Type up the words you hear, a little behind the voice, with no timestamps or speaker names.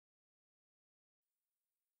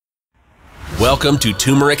Welcome to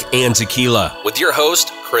Turmeric and Tequila with your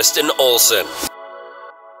host, Kristen Olson.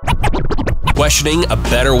 Questioning a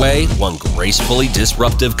better way, one gracefully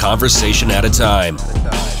disruptive conversation at a time.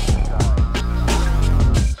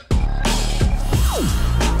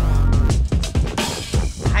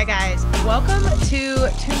 Hi guys, welcome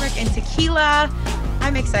to Turmeric and Tequila.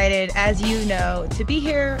 I'm excited, as you know, to be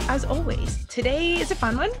here as always. Today is a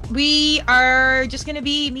fun one. We are just going to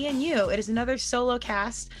be me and you. It is another solo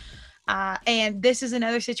cast. And this is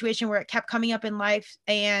another situation where it kept coming up in life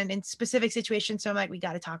and in specific situations. So I'm like, we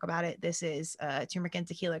got to talk about it. This is a Turmeric and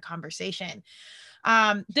Tequila conversation.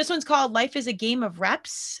 This one's called Life is a Game of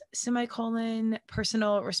Reps,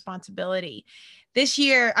 personal responsibility. This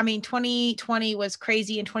year, 2020 was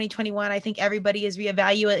crazy. In 2021, I think everybody is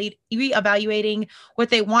reevaluating what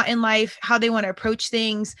they want in life, how they want to approach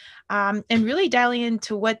things, and really dialing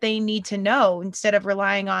into what they need to know instead of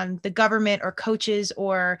relying on the government or coaches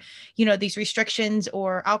or, these restrictions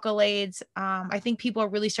or accolades. I think people are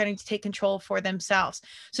really starting to take control for themselves.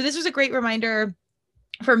 So this was a great reminder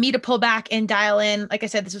for me to pull back and dial in. Like I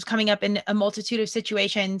said, this was coming up in a multitude of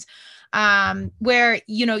situations where,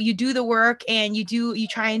 you do the work and you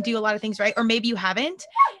try and do a lot of things right, or maybe you haven't,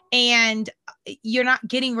 and you're not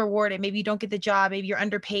getting rewarded. Maybe you don't get the job, maybe you're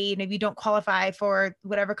underpaid, maybe you don't qualify for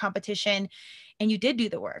whatever competition, and you did do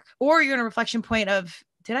the work, or you're in a reflection point of,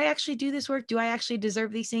 did I actually do this work? Do I actually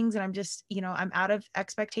deserve these things? And I'm just, I'm out of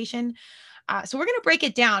expectation. So we're going to break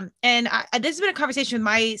it down. And this has been a conversation with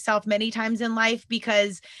myself many times in life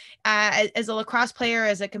because as a lacrosse player,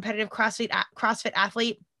 as a competitive CrossFit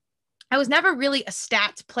athlete, I was never really a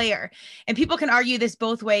stats player. And people can argue this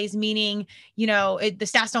both ways, meaning, the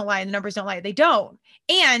stats don't lie and the numbers don't lie. They don't.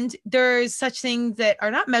 And there's such things that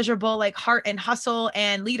are not measurable, like heart and hustle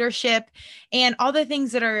and leadership and all the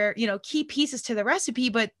things that are, key pieces to the recipe,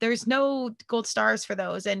 but there's no gold stars for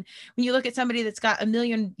those. And when you look at somebody that's got a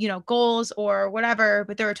million, goals or whatever,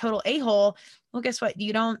 but they're a total a-hole, well, guess what?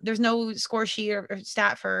 There's no score sheet or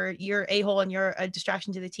stat for you're a-hole and you're a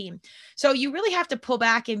distraction to the team. So you really have to pull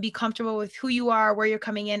back and be comfortable with who you are, where you're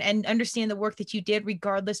coming in, and understand the work that you did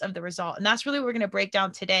regardless of the result. And that's really what we're going to break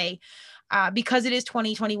down today because it is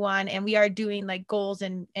 2021 and we are doing like goals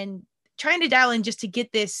and trying to dial in just to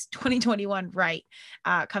get this 2021 right,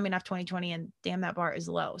 coming off 2020, and damn, that bar is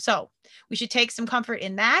low. So we should take some comfort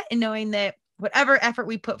in that and knowing that whatever effort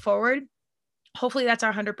we put forward, hopefully that's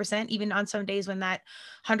our 100%, even on some days when that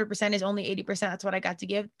 100% is only 80%, that's what I got to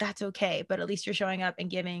give. That's okay. But at least you're showing up and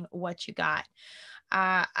giving what you got.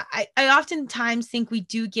 I oftentimes think we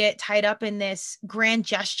do get tied up in this grand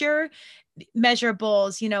gesture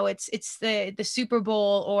measurables, it's the Super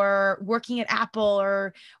Bowl or working at Apple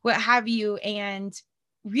or what have you. And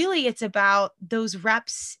really it's about those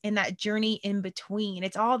reps and that journey in between.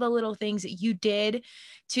 It's all the little things that you did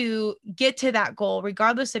to get to that goal,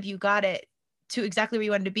 regardless if you got it to exactly where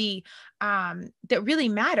you wanted to be, that really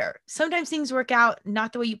matter. Sometimes things work out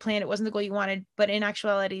not the way you planned. It wasn't the goal you wanted, but in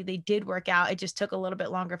actuality, they did work out. It just took a little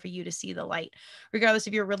bit longer for you to see the light. Regardless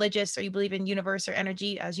if you're religious or you believe in universe or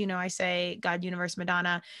energy, as you know, I say God, universe,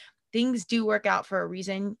 Madonna, things do work out for a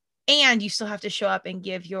reason. And you still have to show up and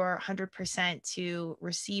give your 100% to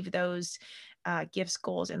receive those gifts,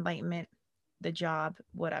 goals, enlightenment, the job,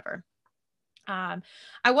 whatever. I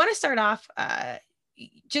want to start off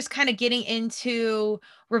just kind of getting into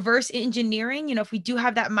reverse engineering. If we do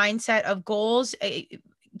have that mindset of goals, it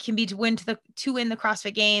can be to win the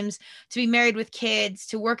CrossFit Games, to be married with kids,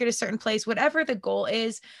 to work at a certain place, whatever the goal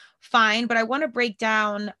is, fine. But I want to break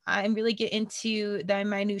down and really get into the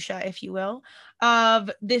minutia, if you will, of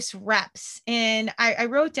this reps. And I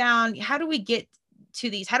wrote down, how do we get to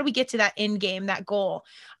these? How do we get to that end game, that goal,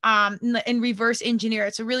 and reverse engineer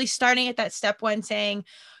it? So really starting at that step one, saying,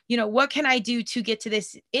 what can I do to get to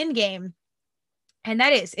this end game? And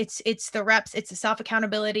that is, it's the reps, it's the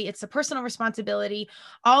self-accountability, it's the personal responsibility,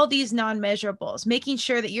 all these non-measurables, making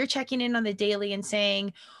sure that you're checking in on the daily and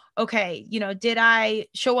saying, okay, did I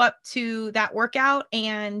show up to that workout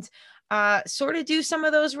and sort of do some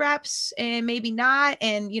of those reps and maybe not,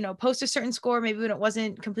 and, post a certain score, maybe when it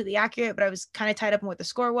wasn't completely accurate, but I was kind of tied up in what the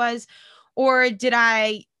score was, or did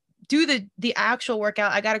I do the actual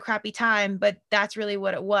workout? I got a crappy time, but that's really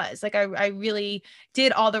what it was. Like I really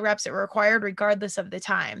did all the reps that were required regardless of the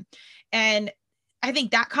time. And I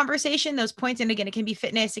think that conversation, those points, and again, it can be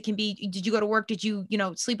fitness. It can be, did you go to work? Did you,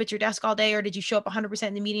 sleep at your desk all day? Or did you show up 100%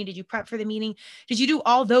 in the meeting? Did you prep for the meeting? Did you do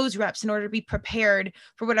all those reps in order to be prepared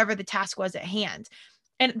for whatever the task was at hand?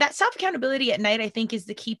 And that self-accountability at night, I think, is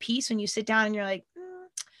the key piece when you sit down and you're like,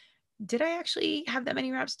 did I actually have that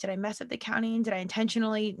many reps? Did I mess up the counting? Did I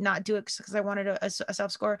intentionally not do it because I wanted a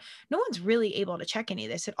self score? No one's really able to check any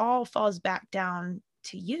of this. It all falls back down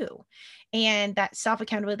to you, and that self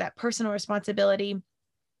accountability, that personal responsibility,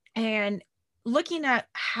 and looking at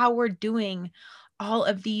how we're doing all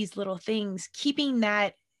of these little things, keeping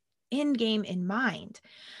that end game in mind.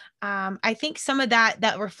 I think some of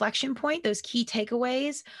that reflection point, those key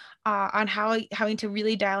takeaways on having to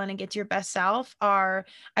really dial in and get to your best self are,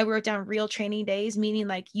 I wrote down real training days, meaning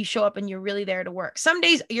like you show up and you're really there to work. Some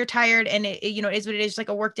days you're tired and it is what it is, like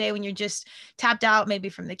a work day when you're just tapped out, maybe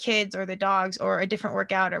from the kids or the dogs or a different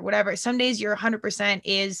workout or whatever. Some days your 100%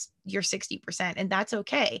 is your 60%, and that's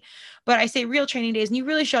okay. But I say real training days and you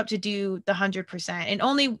really show up to do the 100%, and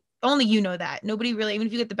only you know that. Nobody really, even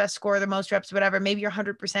if you get the best score, the most reps, whatever, maybe your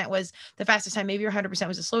 100% was the fastest time, maybe your 100%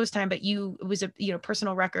 was the slowest time, but it was a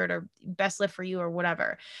personal record or best lift for you or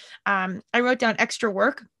whatever. I wrote down extra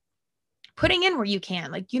work, putting in where you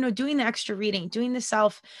can, like, doing the extra reading, doing the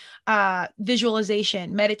self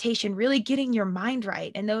visualization, meditation, really getting your mind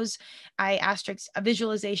right. And those, I asterisk,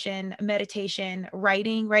 visualization, meditation,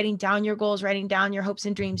 writing down your goals, writing down your hopes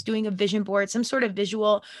and dreams, doing a vision board, some sort of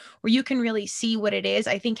visual where you can really see what it is.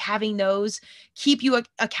 I think having those keep you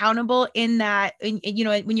accountable in that, when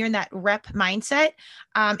you're in that rep mindset.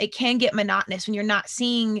 It can get monotonous when you're not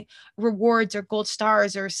seeing rewards or gold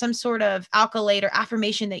stars or some sort of accolade or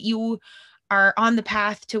affirmation that you are on the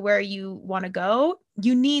path to where you want to go.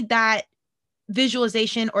 You need that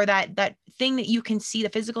visualization, or that thing that you can see, the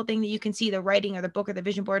physical thing that you can see, the writing or the book or the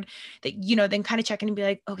vision board, that, then kind of check in and be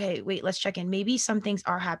like, okay, wait, let's check in. Maybe some things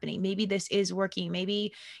are happening. Maybe this is working.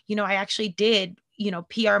 Maybe, I actually did,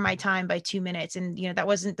 PR my time by 2 minutes. And, that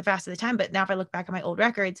wasn't the fastest of the time, but now if I look back at my old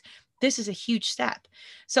records, this is a huge step.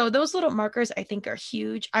 So those little markers I think are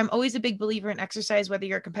huge. I'm always a big believer in exercise, whether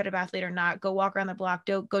you're a competitive athlete or not. Go walk around the block,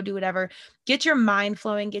 go do whatever. Get your mind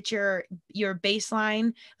flowing, get your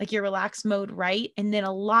baseline, like your relaxed mode right. And then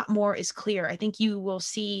a lot more is clear. I think you will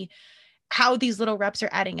see how these little reps are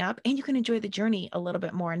adding up, and you can enjoy the journey a little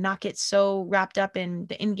bit more and not get so wrapped up in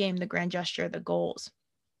the end game, the grand gesture, the goals.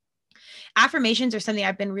 Affirmations are something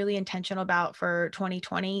I've been really intentional about for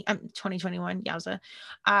 2021, yowza.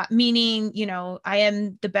 Meaning, I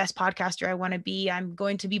am the best podcaster I want to be. I'm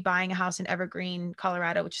going to be buying a house in Evergreen,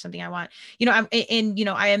 Colorado, which is something I want.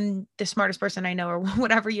 I am the smartest person I know, or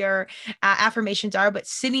whatever your affirmations are, but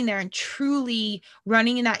sitting there and truly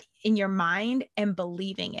running in your mind and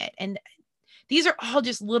believing it. And these are all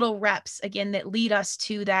just little reps, again, that lead us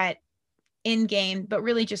to that end game, but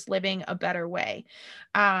really just living a better way.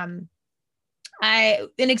 An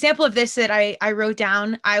example of this that I wrote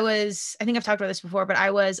down, I think I've talked about this before, but I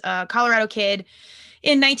was a Colorado kid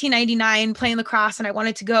in 1999 playing lacrosse, and I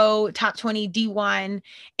wanted to go top 20 D1.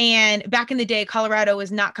 And back in the day, Colorado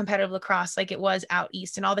was not competitive lacrosse like it was out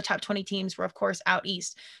east, and all the top 20 teams were, of course, out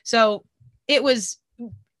east. So it was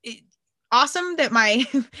awesome that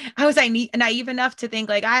I was naive enough to think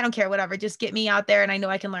like, I don't care, whatever, just get me out there and I know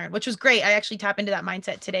I can learn, which was great. I actually tap into that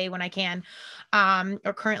mindset today when I can,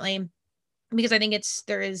 or currently, because I think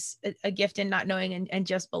there is a gift in not knowing and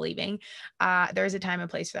just believing. There is a time and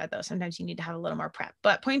place for that, though. Sometimes you need to have a little more prep.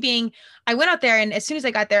 But point being, I went out there, and as soon as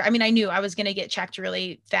I got there, I knew I was going to get checked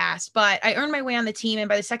really fast, but I earned my way on the team. And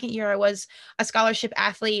by the second year, I was a scholarship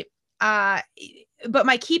athlete. But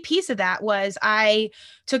my key piece of that was I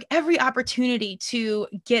took every opportunity to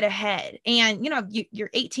get ahead. And, you're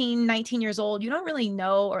 18, 19 years old. You don't really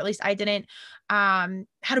know, or at least I didn't,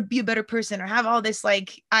 how to be a better person or have all this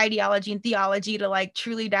like ideology and theology to like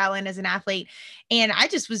truly dial in as an athlete. And I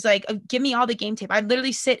just was like, give me all the game tape. I'd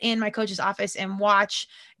literally sit in my coach's office and watch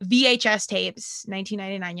VHS tapes,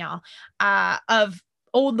 1999, y'all, of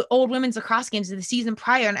old women's lacrosse games of the season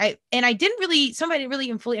prior. And I didn't really, somebody didn't really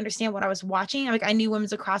even fully understand what I was watching. I knew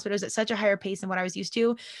women's lacrosse, but it was at such a higher pace than what I was used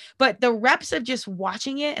to. But the reps of just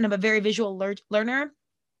watching it, and I'm a very visual learner,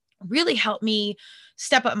 really helped me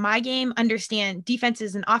step up my game, understand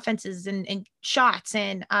defenses and offenses and shots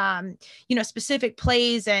and, specific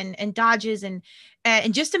plays and dodges and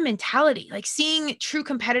just a mentality, like seeing true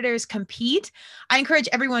competitors compete. I encourage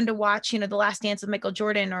everyone to watch, The Last Dance with Michael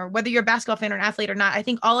Jordan, or whether you're a basketball fan or an athlete or not. I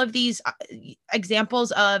think all of these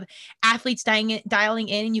examples of athletes dialing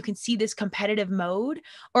in, and you can see this competitive mode,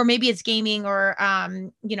 or maybe it's gaming or,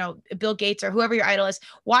 Bill Gates or whoever your idol is.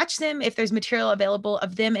 Watch them if there's material available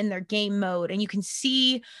of them in their game mode, and you can see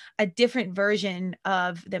a different version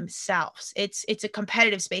of themselves. it's a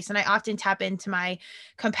competitive space. And I often tap into my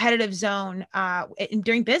competitive zone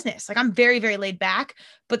during business. Like I'm very, very laid back,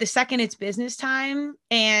 but the second it's business time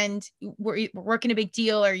and we're working a big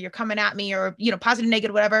deal or you're coming at me or, positive,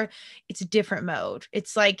 negative, whatever, it's a different mode.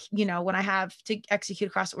 It's like, when I have to execute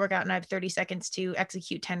a CrossFit workout and I have 30 seconds to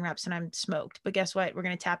execute 10 reps and I'm smoked. But guess what? We're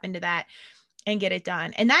going to tap into that and get it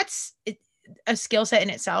done. And that's a skill set in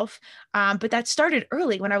itself. But that started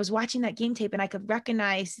early when I was watching that game tape and I could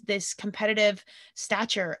recognize this competitive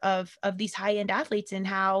stature of these high-end athletes and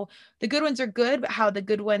how the good ones are good, but how the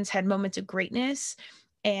good ones had moments of greatness,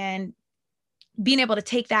 and being able to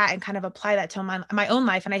take that and kind of apply that to my own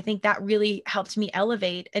life. And I think that really helped me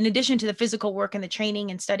elevate, in addition to the physical work and the training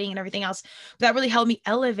and studying and everything else, that really helped me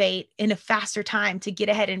elevate in a faster time to get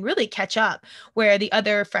ahead and really catch up where the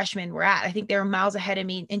other freshmen were at. I think they were miles ahead of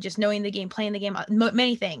me in just knowing the game, playing the game,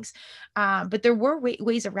 many things. But there were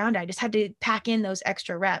ways around it. I just had to pack in those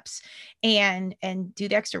extra reps and do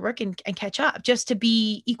the extra work and catch up just to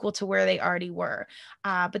be equal to where they already were.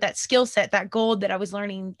 But that skill set, that gold that I was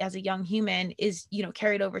learning as a young human is,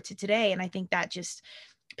 carried over to today. And I think that just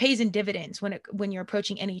pays in dividends when you're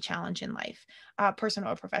approaching any challenge in life,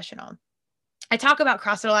 personal or professional. I talk about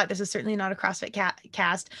CrossFit a lot. This is certainly not a CrossFit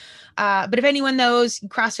cast. But if anyone knows,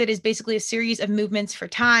 CrossFit is basically a series of movements for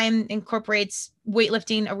time, incorporates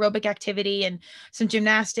weightlifting, aerobic activity, and some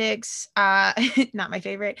gymnastics, not my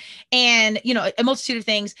favorite, and, a multitude of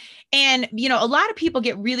things. And, a lot of people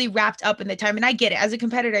get really wrapped up in the time, and I get it. As a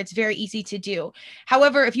competitor, it's very easy to do.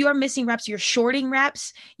 However, if you are missing reps, you're shorting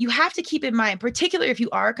reps, you have to keep in mind, particularly if you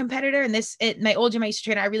are a competitor, and my old gym I used to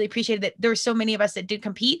train, I really appreciated that there were so many of us that did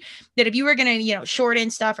compete, that if you were going to,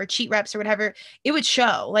 shorten stuff or cheat reps or whatever, it would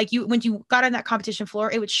show. Like when you got on that competition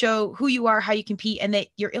floor, it would show who you are, how you compete, and that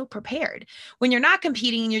you're ill prepared. When you're not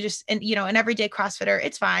competing and you're just, an everyday CrossFitter,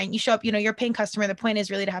 it's fine. You show up, you're a paying customer. The point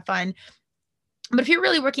is really to have fun. But if you're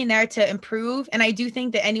really working there to improve, and I do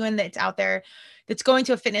think that anyone that's out there that's going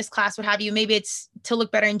to a fitness class, what have you, maybe it's to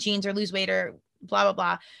look better in jeans or lose weight or blah, blah,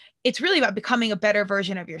 blah. It's really about becoming a better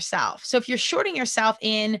version of yourself. So if you're shorting yourself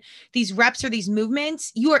in these reps or these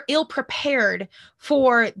movements, you are ill prepared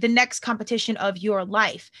for the next competition of your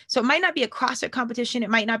life. So it might not be a CrossFit competition.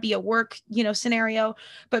 It might not be a work, scenario,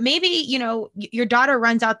 but maybe, your daughter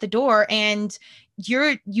runs out the door and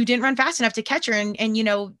you didn't run fast enough to catch her and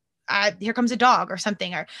here comes a dog or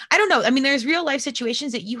something, or I don't know. I mean, there's real life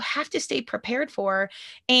situations that you have to stay prepared for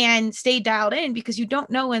and stay dialed in because you don't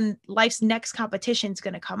know when life's next competition is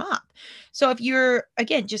going to come up. So if you're,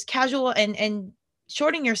 again, just casual and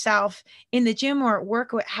shorting yourself in the gym or at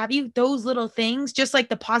work, or what have you, those little things, just like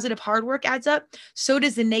the positive hard work adds up, so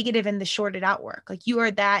does the negative and the shorted out work. Like you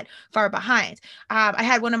are that far behind. I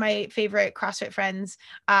had one of my favorite CrossFit friends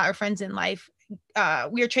or friends in life.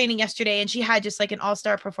 We were training yesterday and she had just like an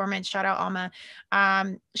all-star performance. Shout out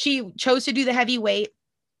Alma. She chose to do the heavy weight.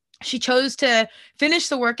 She chose to finish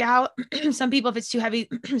the workout. Some people, if it's too heavy,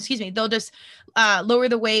 excuse me, they'll just lower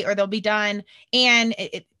the weight or they'll be done. And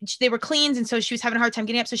they were cleans. And so she was having a hard time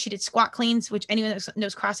getting up. So she did squat cleans, which anyone that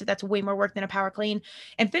knows CrossFit, that's way more work than a power clean,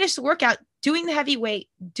 and finished the workout doing the heavy weight,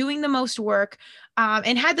 doing the most work,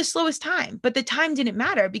 and had the slowest time. But the time didn't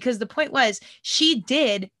matter because the point was she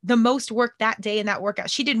did the most work that day in that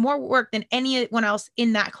workout. She did more work than anyone else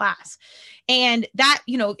in that class. And that,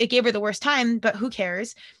 it gave her the worst time, but who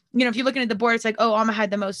cares? If you're looking at the board, it's like, oh, Alma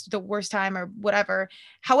had the worst time or whatever.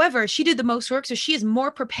 However, she did the most work. So she is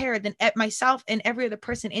more prepared than myself and every other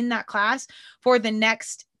person in that class for the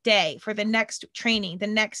next day, for the next training, the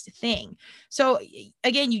next thing. So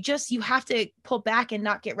again, you have to pull back and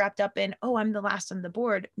not get wrapped up in, oh, I'm the last on the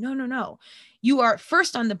board. No. You are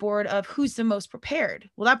first on the board of who's the most prepared.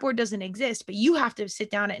 Well, that board doesn't exist, but you have to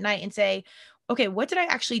sit down at night and say, okay, what did I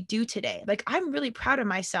actually do today? Like, I'm really proud of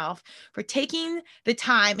myself for taking the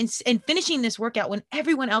time and finishing this workout when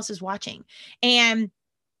everyone else is watching and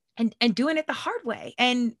doing it the hard way.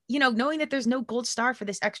 And, knowing that there's no gold star for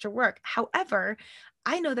this extra work. However,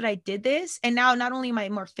 I know that I did this. And now not only am I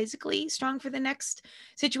more physically strong for the next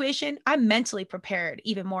situation, I'm mentally prepared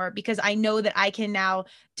even more because I know that I can now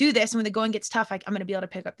do this. And when the going gets tough, I'm going to be able to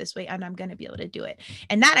pick up this weight and I'm going to be able to do it.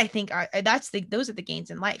 And that I think those are the gains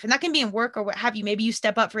in life. And that can be in work or what have you. Maybe you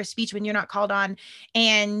step up for a speech when you're not called on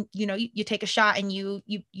and, you take a shot and you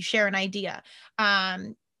share an idea.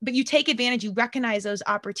 but you take advantage, you recognize those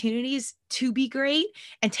opportunities to be great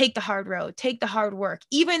and take the hard road, take the hard work,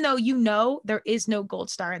 even though you know there is no gold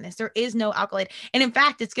star in this, there is no accolade. And in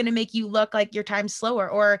fact, it's going to make you look like your time's slower,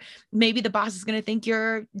 or maybe the boss is going to think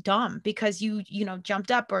you're dumb because you jumped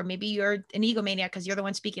up, or maybe you're an egomaniac because you're the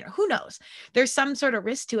one speaking, or who knows. There's some sort of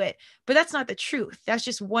risk to it, but that's not the truth. That's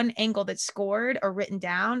just one angle that's scored or written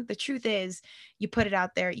down. The truth is you put it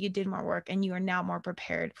out there, you did more work, and you are now more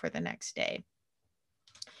prepared for the next day.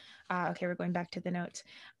 Okay, we're going back to the notes.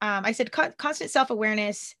 I said constant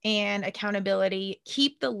self-awareness and accountability.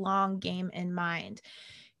 Keep the long game in mind.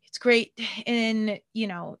 It's great in,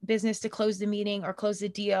 business to close the meeting or close the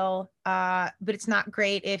deal, but it's not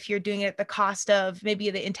great if you're doing it at the cost of maybe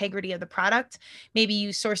the integrity of the product. Maybe you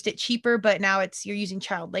sourced it cheaper, but now you're using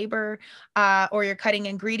child labor, or you're cutting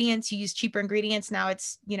ingredients. You use cheaper ingredients. Now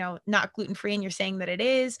it's, not gluten-free and you're saying that it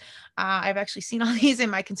is. I've actually seen all these in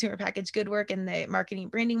my consumer packaged good work in the marketing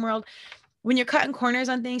branding world. When you're cutting corners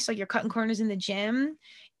on things, like you're cutting corners in the gym,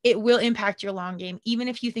 it will impact your long game, even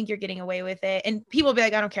if you think you're getting away with it. And people will be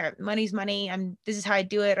like, I don't care. Money's money. This is how I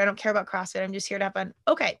do it. I don't care about CrossFit. I'm just here to have fun.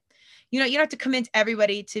 Okay. You don't have to convince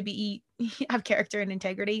everybody to have character and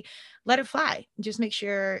integrity. Let it fly. Just make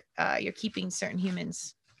sure you're keeping certain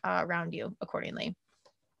humans around you accordingly.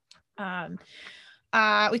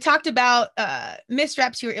 We talked about missed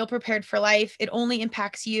reps. You're ill prepared for life. It only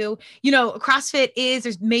impacts you. CrossFit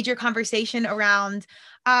there's major conversation around,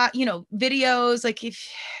 videos, like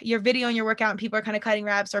if you're videoing your workout and people are kind of cutting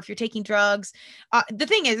reps, or if you're taking drugs.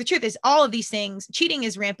 The truth is all of these things, cheating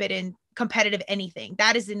is rampant in competitive anything.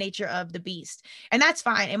 That is the nature of the beast. And that's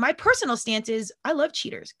fine. And my personal stance is I love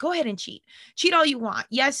cheaters. Go ahead and cheat all you want.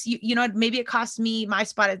 Yes. Maybe it costs me my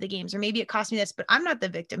spot at the games, or maybe it cost me this, but I'm not the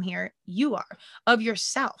victim here. You are, of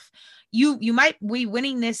yourself. You might be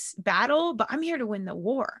winning this battle, but I'm here to win the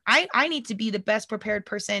war. I need to be the best prepared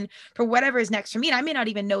person for whatever is next for me. And I may not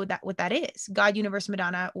even know what that is. God, universe,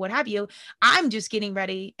 Madonna, what have you. I'm just getting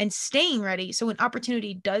ready and staying ready. So when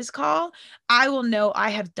opportunity does call, I will know I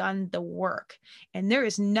have done the work. And there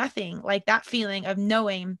is nothing like that feeling of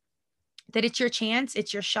knowing that it's your chance,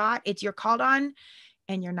 it's your shot, it's your called on,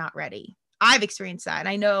 and you're not ready. I've experienced that. And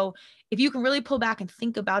I know if you can really pull back and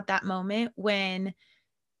think about that moment when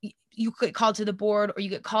you get called to the board, or you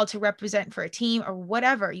get called to represent for a team, or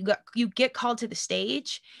whatever, you get called to the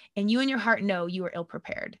stage, and you in your heart know you are ill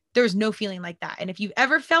prepared. There's no feeling like that. And if you've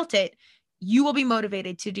ever felt it, you will be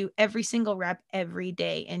motivated to do every single rep every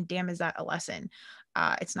day. And damn, is that a lesson?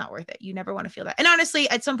 It's not worth it. You never want to feel that. And honestly,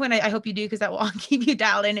 at some point, I hope you do, because that will all keep you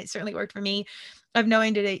dialed in. It certainly worked for me, of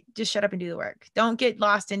knowing to just shut up and do the work. Don't get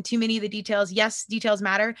lost in too many of the details. Yes, details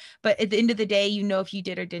matter, but at the end of the day, if you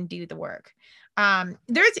did or didn't do the work.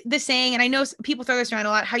 There's the saying, and I know people throw this around a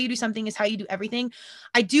lot, how you do something is how you do everything.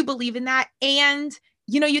 I do believe in that. And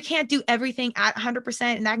you can't do everything at 100%,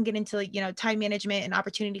 and that can get into time management and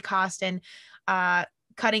opportunity cost, and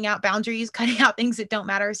cutting out boundaries, cutting out things that don't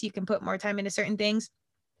matter, so you can put more time into certain things.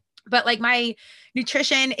 But like my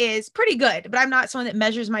nutrition is pretty good, but I'm not someone that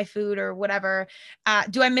measures my food or whatever.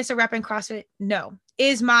 Do I miss a rep in CrossFit? No.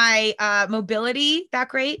 Is my mobility that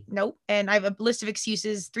great? Nope. And I have a list of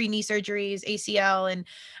excuses: 3 knee surgeries, ACL, and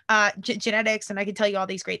genetics. And I can tell you all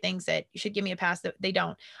these great things that you should give me a pass that they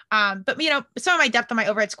don't. But some of my depth on my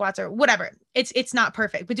overhead squats or whatever, it's not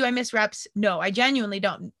perfect. But do I miss reps? No, I genuinely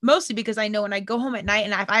don't. Mostly because I know when I go home at night,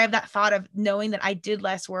 and if I have that thought of knowing that I did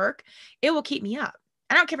less work, it will keep me up.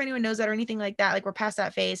 I don't care if anyone knows that or anything like that. Like, we're past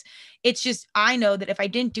that phase. It's just, I know that if I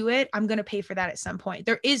didn't do it, I'm going to pay for that at some point.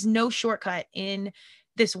 There is no shortcut in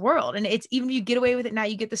this world. And it's, even if you get away with it now,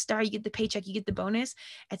 you get the star, you get the paycheck, you get the bonus.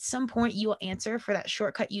 At some point you will answer for that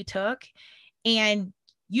shortcut you took. And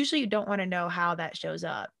usually you don't want to know how that shows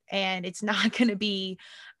up, and it's not going to be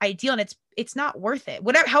ideal, and it's not worth it.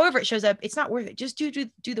 However it shows up, it's not worth it. Just do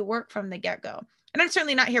the work from the get-go. And I'm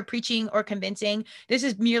certainly not here preaching or convincing. This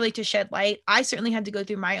is merely to shed light. I certainly had to go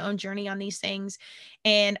through my own journey on these things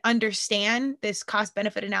and understand this cost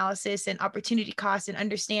benefit analysis and opportunity cost, and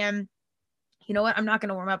understand, you know what, I'm not going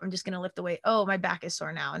to warm up. I'm just going to lift the weight. Oh, my back is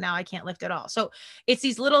sore now. And now I can't lift at all. So it's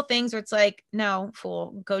these little things where it's like, no,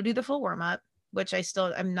 fool, go do the full warm up, which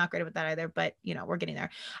I'm not great with that either, but we're getting there.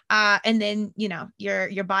 And then,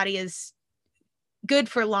 your body is good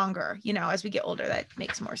for longer, as we get older. That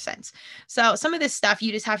makes more sense. So some of this stuff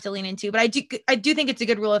you just have to lean into, but I do think it's a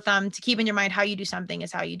good rule of thumb to keep in your mind: how you do something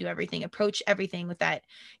is how you do everything. Approach everything with that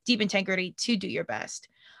deep integrity to do your best.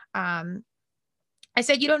 I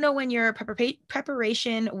said, you don't know when your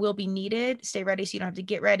preparation will be needed. Stay ready so you don't have to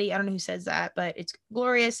get ready. I don't know who says that, but it's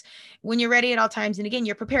glorious when you're ready at all times. And again,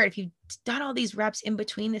 you're prepared. If you've done all these reps in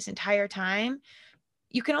between this entire time,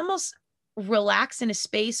 you can almost relax in a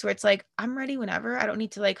space where it's like, I'm ready whenever. I don't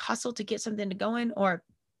need to like hustle to get something to go in or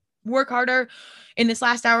work harder in this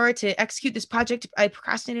last hour to execute this project I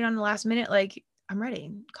procrastinated on the last minute. Like, I'm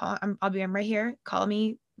ready. I'm right here. Call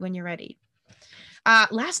me when you're ready.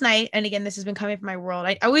 Last night, and again, this has been coming from my world.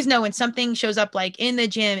 I always know when something shows up, like in the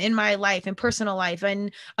gym, in my life, in personal life,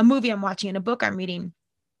 in a movie I'm watching, in a book I'm reading.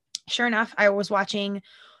 Sure enough, I was watching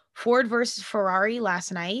Ford versus Ferrari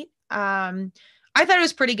last night. I thought it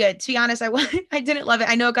was pretty good. To be honest, I didn't love it.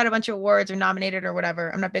 I know it got a bunch of awards or nominated or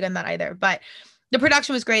whatever. I'm not big on that either, but the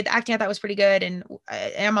production was great. The acting I thought was pretty good. And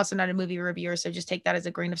I'm also not a movie reviewer, so just take that as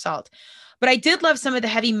a grain of salt. But I did love some of the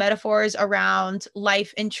heavy metaphors around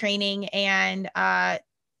life and training and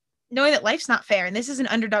knowing that life's not fair. And this is an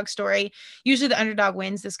underdog story. Usually the underdog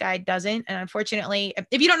wins. This guy doesn't. And unfortunately,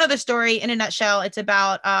 if you don't know the story in a nutshell, it's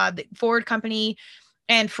about the Ford company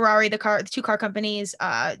and Ferrari, the two car companies,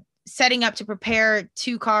 setting up to prepare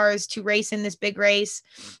two cars to race in this big race.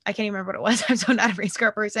 I can't even remember what it was. I'm so not a race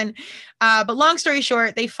car person. But long story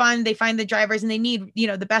short, they find the drivers and they need,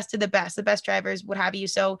 the best of the best drivers, what have you.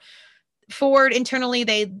 So Ford internally,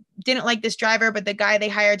 they didn't like this driver, but the guy they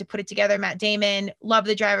hired to put it together, Matt Damon, loved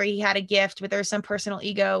the driver. He had a gift, but there's some personal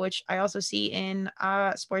ego, which I also see in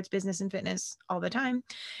sports, business, and fitness all the time,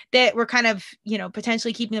 that were kind of,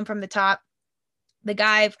 potentially keeping them from the top. The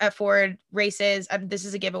guy at Ford races. This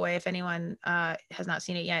is a giveaway if anyone has not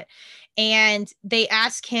seen it yet. And they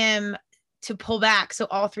ask him to pull back. So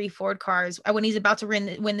all three Ford cars, when he's about to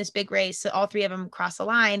win this big race, so all three of them cross the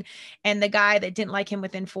line. And the guy that didn't like him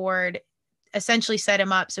within Ford essentially set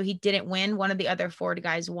him up so he didn't win. One of the other Ford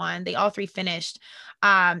guys won. They all three finished.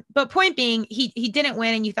 But point being, he didn't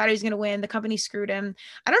win and you thought he was going to win. The company screwed him.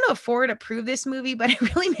 I don't know if Ford approved this movie, but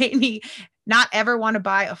it really made me not ever want to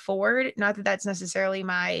buy a Ford. Not that that's necessarily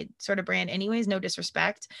my sort of brand anyways, no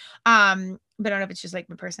disrespect. But I don't know if it's just like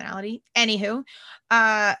my personality. Anywho,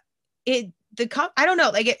 I don't know,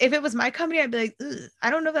 like if it was my company, I'd be like, I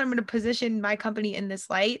don't know that I'm going to position my company in this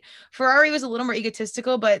light. Ferrari was a little more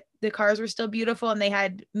egotistical, but the cars were still beautiful and they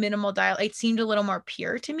had minimal dial. It seemed a little more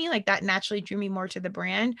pure to me. Like that naturally drew me more to the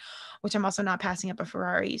brand, which I'm also not passing up a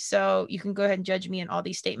Ferrari. So you can go ahead and judge me in all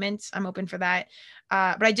these statements. I'm open for that.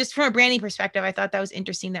 But I just, from a branding perspective, I thought that was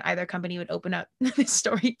interesting that either company would open up this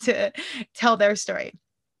story to tell their story.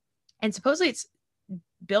 And supposedly it's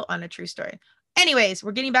built on a true story. Anyways,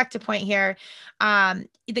 we're getting back to point here.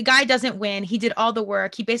 The guy doesn't win. He did all the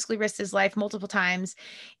work. He basically risked his life multiple times.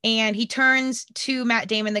 And he turns to Matt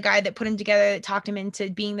Damon, the guy that put him together, that talked him into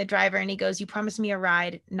being the driver. And he goes, "You promised me a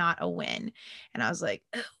ride, not a win." And I was like,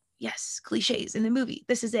 oh, yes, cliches in the movie.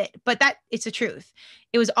 This is it. But it's the truth.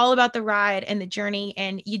 It was all about the ride and the journey.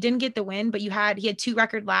 And you didn't get the win, but he had 2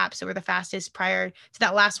 record laps that were the fastest prior to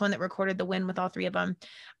that last one that recorded the win with all 3 of them.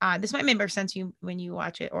 This might make more sense to you when you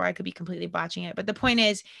watch it, or I could be completely botching it. But the point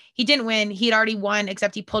is, he didn't win. He'd already won,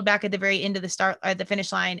 except he pulled back at the very end of the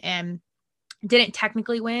finish line and didn't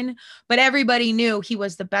technically win. But everybody knew he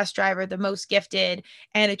was the best driver, the most gifted,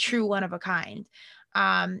 and a true one of a kind.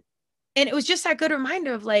 And it was just that good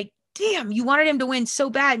reminder of like, damn, you wanted him to win so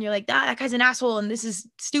bad. And you're like, that guy's an asshole. And this is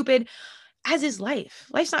stupid. As is life.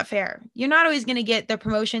 Life's not fair. You're not always going to get the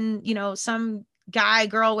promotion. Some guy,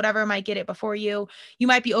 girl, whatever might get it before you. You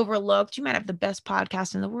might be overlooked. You might have the best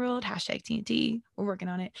podcast in the world. #TNT. We're working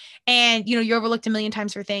on it. And, you're overlooked a million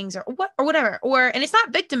times for things or whatever. And it's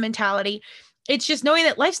not victim mentality. It's just knowing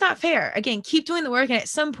that life's not fair. Again, keep doing the work. And at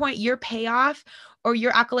some point your payoff or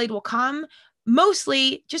your accolade will come.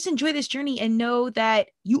 Mostly just enjoy this journey and know that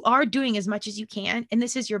you are doing as much as you can. And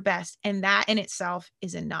this is your best. And that in itself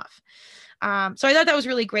is enough. So I thought that was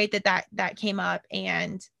really great that came up.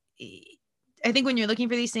 And I think when you're looking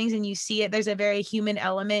for these things and you see it, there's a very human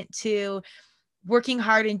element to working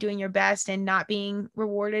hard and doing your best and not being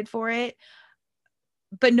rewarded for it.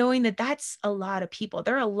 But knowing that that's a lot of people.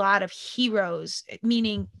 There are a lot of heroes,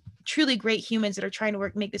 meaning truly great humans that are trying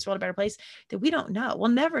to make this world a better place that we don't know.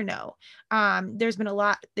 We'll never know. There's been a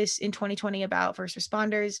lot this in 2020 about first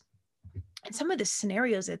responders and some of the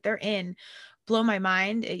scenarios that they're in blow my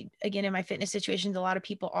mind. Again, in my fitness situations, a lot of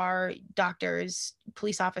people are doctors,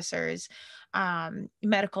 police officers,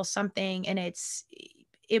 medical something. And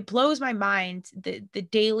it blows my mind, the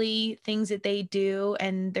daily things that they do.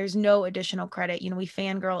 And there's no additional credit. We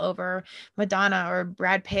fangirl over Madonna or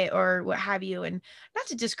Brad Pitt or what have you. And not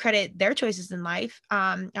to discredit their choices in life.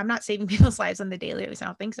 I'm not saving people's lives on the daily, at least I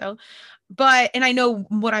don't think so. And I know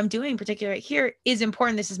what I'm doing, particularly right here, is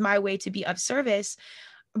important. This is my way to be of service.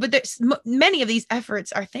 But there's many of these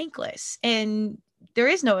efforts are thankless and there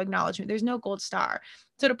is no acknowledgement. There's no gold star.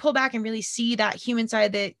 So to pull back and really see that human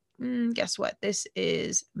side that Guess what? This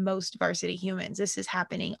is most varsity humans. This is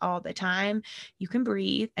happening all the time. You can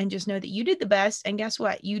breathe and just know that you did the best. And guess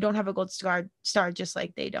what? You don't have a gold star just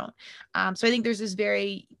like they don't. So I think there's this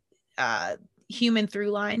very human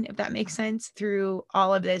through line, if that makes sense, through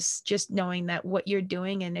all of this, just knowing that what you're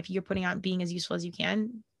doing, and if you're putting out being as useful as you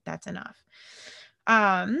can, that's enough.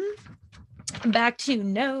 Back to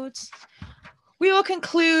notes. We will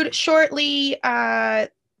conclude shortly.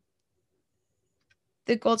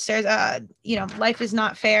 The gold stars, life is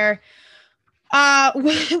not fair.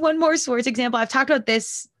 One more sports example. I've talked about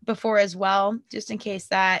this before as well, just in case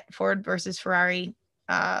that Ford versus Ferrari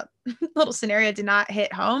little scenario did not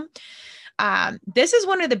hit home. This is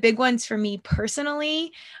one of the big ones for me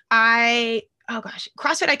personally.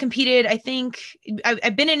 CrossFit, I competed, I think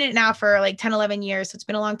I've been in it now for like 10, 11 years. So it's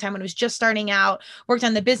been a long time. When it was just starting out, worked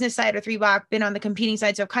on the business side of 3Block, been on the competing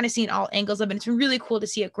side. So I've kind of seen all angles of it. It's been really cool to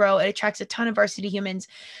see it grow. It attracts a ton of varsity humans.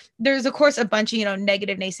 There's of course a bunch of,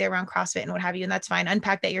 negative naysay around CrossFit and what have you. And that's fine.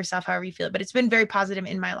 Unpack that yourself, however you feel, but it's been very positive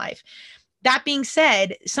in my life. That being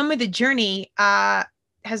said, some of the journey,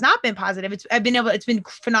 has not been positive. It's been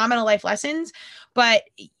phenomenal life lessons, but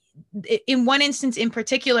in one instance in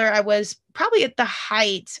particular, I was probably at the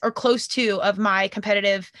height or close to of my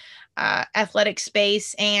competitive athletic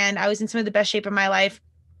space. And I was in some of the best shape of my life.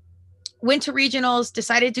 Went to regionals,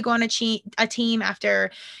 decided to go on a team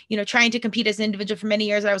after, trying to compete as an individual for many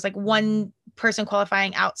years. I was like one person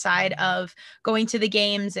qualifying outside of going to the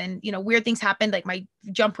games, and, weird things happened. Like my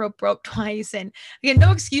jump rope broke twice, and again,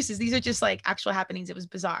 no excuses. These are just like actual happenings. It was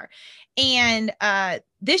bizarre. And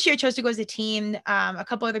this year I chose to go as a team. A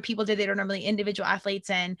couple other people did. They don't normally individual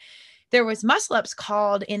athletes, and there was muscle ups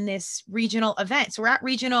called in this regional event. So we're at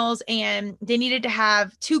regionals, and they needed to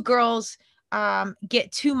have 2 girls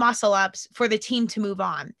get 2 muscle ups for the team to move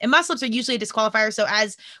on. And muscle ups are usually a disqualifier. So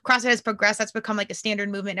as CrossFit has progressed, that's become like a standard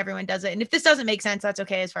movement. Everyone does it. And if this doesn't make sense, that's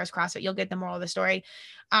okay. As far as CrossFit, you'll get the moral of the story.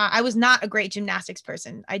 I was not a great gymnastics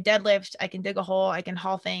person. I deadlift, I can dig a hole, I can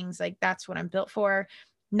haul things. Like that's what I'm built for.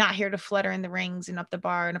 Not here to flutter in the rings and up the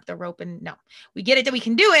bar and up the rope. And no, we get it that we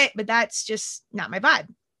can do it, but that's just not my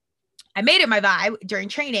vibe. I made it my vibe during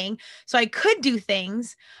training, so I could do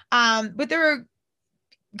things. But there were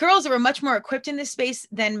girls that were much more equipped in this space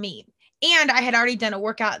than me. And I had already done a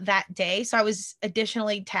workout that day, so I was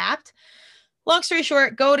additionally tapped. Long story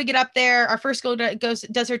short, go to get up there. Our first girl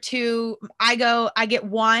does her 2. I get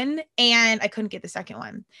 1, and I couldn't get the second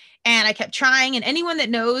one. And I kept trying. And anyone that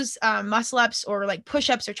knows muscle ups or like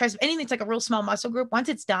push-ups or triceps, anything that's like a real small muscle group, once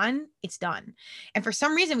it's done, it's done. And for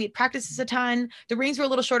some reason, we had practiced this a ton. The rings were a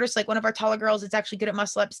little shorter. So like one of our taller girls that's actually good at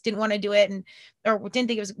muscle ups didn't want to do it, or didn't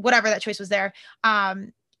think it was, whatever, that choice was there.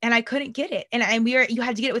 And I couldn't get it. And you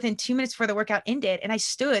had to get it within 2 minutes before the workout ended. And I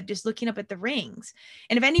stood just looking up at the rings.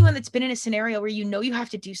 And if anyone that's been in a scenario where you have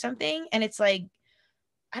to do something and it's like,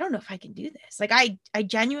 I don't know if I can do this. Like I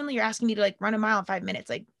genuinely, you're asking me to like run a mile in 5 minutes.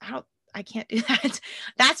 Like I can't do that.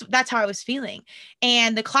 That's how I was feeling.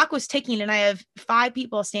 And the clock was ticking, and I have 5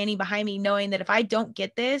 people standing behind me knowing that if I don't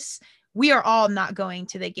get this, we are all not going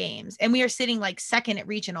to the games. And we are sitting like second at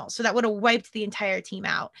regional. So that would have wiped the entire team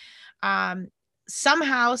out.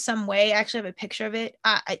 Somehow, some way, I actually have a picture of it.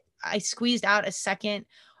 I squeezed out a second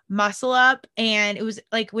muscle up, and it was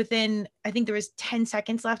like within, I think there was 10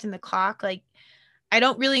 seconds left in the clock. Like, I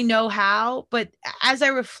don't really know how, but as I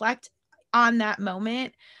reflect on that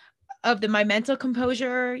moment of my mental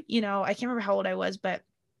composure, I can't remember how old I was, but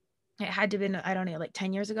it had to have been, I don't know, like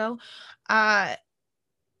 10 years ago.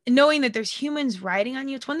 Knowing that there's humans riding on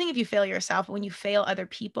you. It's one thing if you fail yourself, but when you fail other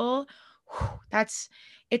people, it's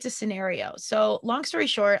a scenario. So long story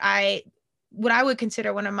short, what I would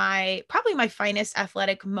consider one of probably my finest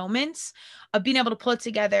athletic moments of being able to pull it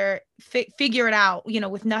together, figure it out,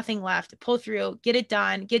 with nothing left, pull through, get it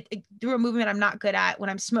done, get through a movement I'm not good at when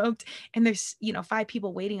I'm smoked. And there's, 5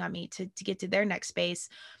 people waiting on me to get to their next space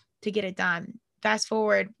to get it done. Fast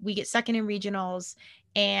forward, we get second in regionals,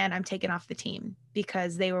 and I'm taken off the team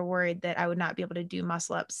because they were worried that I would not be able to do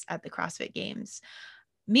muscle ups at the CrossFit Games.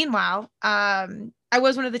 Meanwhile, I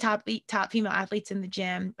was one of the top female athletes in the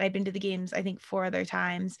gym. I'd been to the games, I think 4 other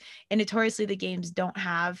times, and notoriously the games don't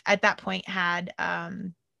have, at that point, had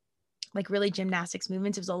like really gymnastics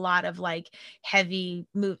movements. It was a lot of like heavy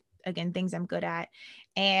things I'm good at.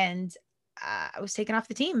 And I was taken off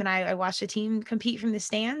the team, and I watched the team compete from the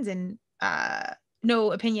stands, and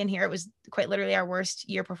no opinion here, it was quite literally our worst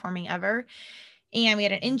year performing ever. And we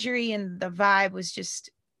had an injury, and the vibe was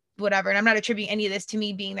just whatever. And I'm not attributing any of this to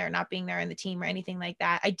me being there or not being there in the team or anything like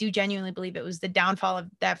that. I do genuinely believe it was the downfall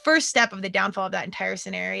of that first step of the downfall of that entire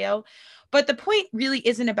scenario. But the point really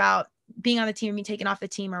isn't about being on the team or me taking off the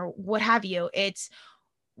team or what have you. It's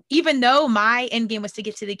even though my end game was to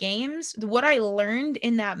get to the games, what I learned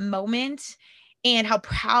in that moment and how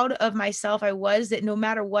proud of myself I was that no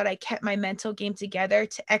matter what, I kept my mental game together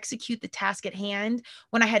to execute the task at hand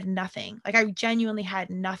when I had nothing. Like I genuinely had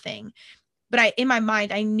nothing. But in my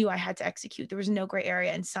mind, I knew I had to execute. There was no gray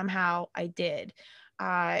area, and somehow I did.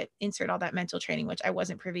 Insert all that mental training, which I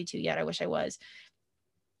wasn't privy to yet. I wish I was.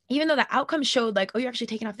 Even though the outcome showed like, oh, you're actually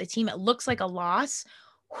taking off the team, it looks like a loss.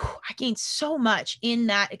 I gained so much in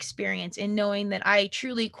that experience, in knowing that I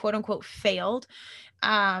truly, quote unquote, failed,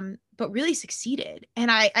 but really succeeded.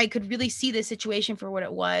 And I could really see the situation for what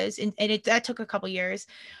it was. And that took a couple years.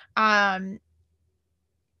 Um,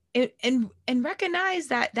 and recognize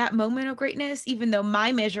that moment of greatness, even though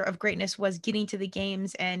my measure of greatness was getting to the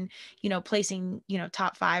games and, placing,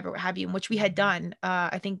 top 5 or what have you, which we had done.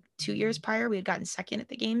 I think 2 years prior, we had gotten second at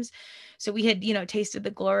the games. So we had, tasted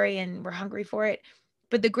the glory and we're hungry for it.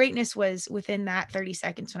 But the greatness was within that 30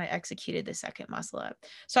 seconds when I executed the second muscle up.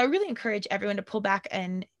 So I really encourage everyone to pull back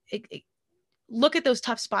and look at those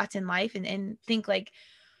tough spots in life and think like,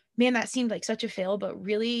 man, that seemed like such a fail, but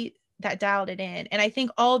really that dialed it in. And I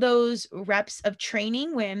think all those reps of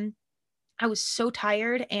training when I was so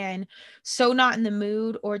tired and so not in the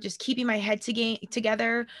mood, or just keeping my head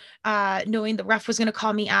together, knowing the ref was going to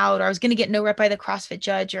call me out, or I was going to get no rep by the CrossFit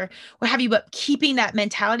judge or what have you, but keeping that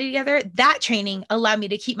mentality together, that training allowed me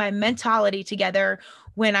to keep my mentality together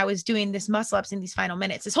when I was doing this muscle ups in these final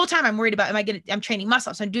minutes. This whole time I'm worried about, I'm training muscle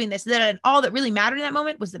ups, I'm doing this, and all that really mattered in that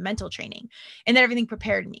moment was the mental training, and that everything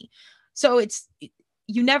prepared me. So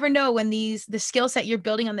you never know when the skill set you're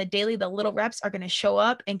building on the daily, the little reps are going to show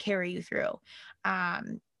up and carry you through.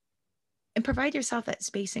 And provide yourself that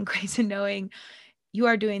space and grace and knowing you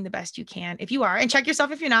are doing the best you can. If you are, and check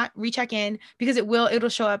yourself if you're not, recheck in, because it'll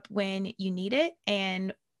show up when you need it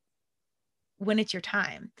and when it's your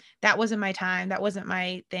time. That wasn't my time. That wasn't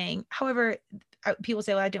my thing. However, people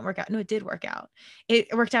say, well, I didn't work out. No, it did work out.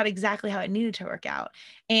 It worked out exactly how it needed to work out.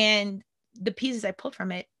 And the pieces I pulled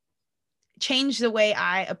from it changed the way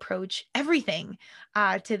I approach everything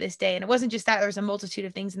to this day. And it wasn't just that. There was a multitude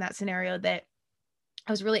of things in that scenario that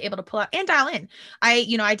I was really able to pull out and dial in.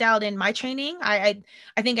 I dialed in my training. I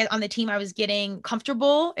think on the team, I was getting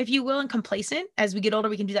comfortable, if you will, and complacent. As we get older,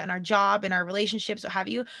 we can do that in our job, in our relationships, what have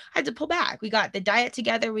you. I had to pull back. We got the diet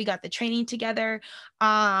together. We got the training together.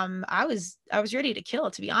 I was ready to kill,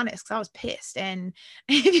 to be honest, because I was pissed. And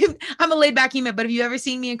I'm a laid back human, but if you ever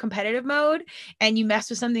seen me in competitive mode and you mess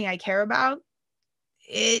with something I care about,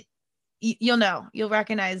 you'll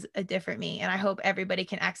recognize a different me. And I hope everybody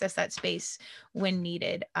can access that space when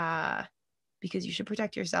needed, because you should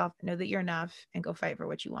protect yourself, know that you're enough, and go fight for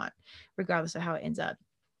what you want, regardless of how it ends up.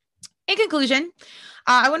 In conclusion,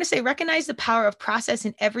 I want to say, recognize the power of process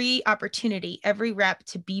in every opportunity, every rep,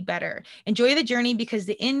 to be better. Enjoy the journey, because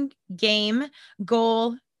the end game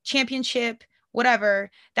goal, championship,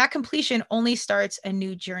 whatever, that completion only starts a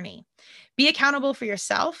new journey. Be accountable for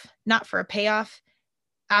yourself, not for a payoff,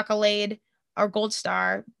 accolade, or gold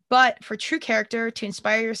star, but for true character, to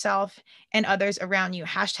inspire yourself and others around you.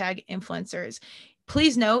 #influencers.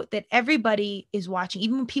 Please note that everybody is watching,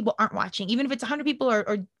 even when people aren't watching, even if it's 100 people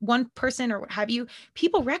or one person or what have you,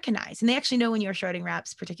 people recognize, and they actually know when you're shredding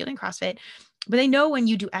reps, particularly in CrossFit, but they know when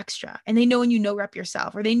you do extra, and they know when you no rep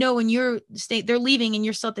yourself, or they know when they're leaving and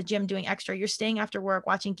you're still at the gym doing extra, you're staying after work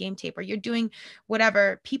watching game tape, or you're doing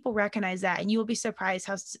whatever. People recognize that, and you will be surprised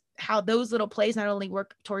how those little plays not only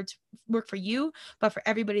work for you, but for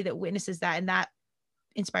everybody that witnesses that, and that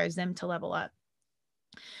inspires them to level up.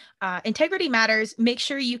 Integrity matters. Make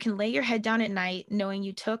sure you can lay your head down at night knowing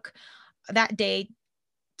you took that day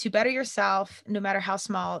to better yourself, no matter how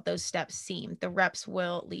small those steps seem. The reps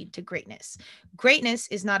will lead to greatness. Greatness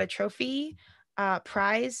is not a trophy,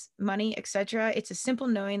 prize, money, etc. It's a simple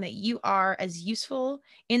knowing that you are as useful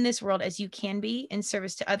in this world as you can be, in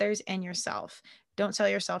service to others and yourself. Don't sell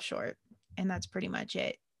yourself short. And that's pretty much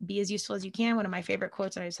it. Be as useful as you can. One of my favorite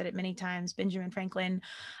quotes, and I've said it many times, Benjamin Franklin,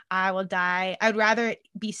 I will die. I'd rather it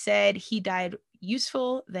be said he died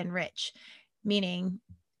useful than rich, meaning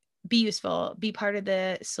be useful, be part of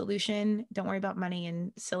the solution. Don't worry about money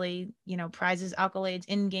and silly, prizes, accolades,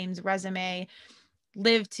 in games, resume.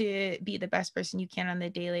 Live to be the best person you can on the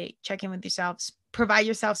daily. Check in with yourself, provide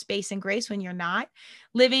yourself space and grace when you're not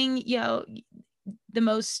living, the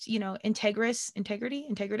most,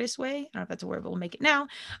 integritous way. I don't know if that's a word, but we'll make it now.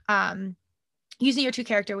 Using your true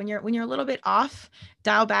character when you're a little bit off,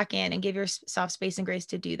 dial back in and give yourself space and grace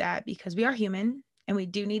to do that, because we are human and we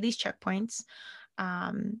do need these checkpoints.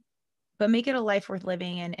 But make it a life worth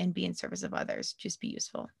living and be in service of others. Just be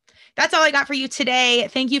useful. That's all I got for you today.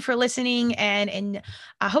 Thank you for listening and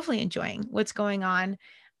hopefully enjoying what's going on.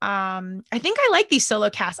 I think I like these solo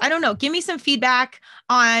casts. I don't know. Give me some feedback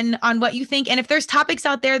on what you think. And if there's topics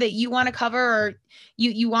out there that you want to cover, or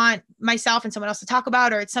you want myself and someone else to talk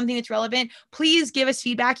about, or it's something that's relevant, please give us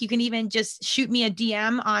feedback. You can even just shoot me a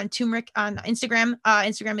DM on Turmeric on Instagram.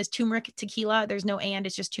 Instagram is Turmeric Tequila. There's no and,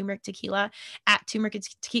 it's just Turmeric Tequila at Turmeric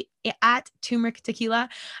Tequila.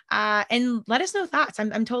 And let us know thoughts.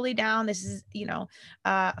 I'm totally down. This is,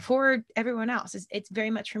 for everyone else. It's very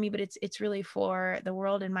much for me, but it's really for the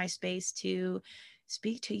world in my space to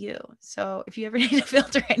speak to you. So if you ever need to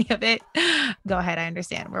filter any of it, go ahead. I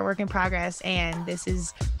understand. We're a work in progress, and this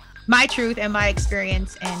is my truth and my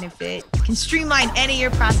experience. And if it can streamline any of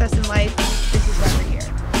your process in life, this is why we're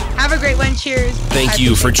here. Have a great one. Cheers. Thank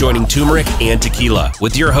you for joining Turmeric and Tequila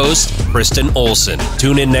with your host, Kristen Olson.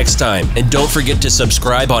 Tune in next time, and don't forget to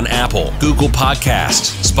subscribe on Apple, Google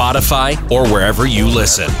Podcasts, Spotify, or wherever you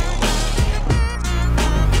listen.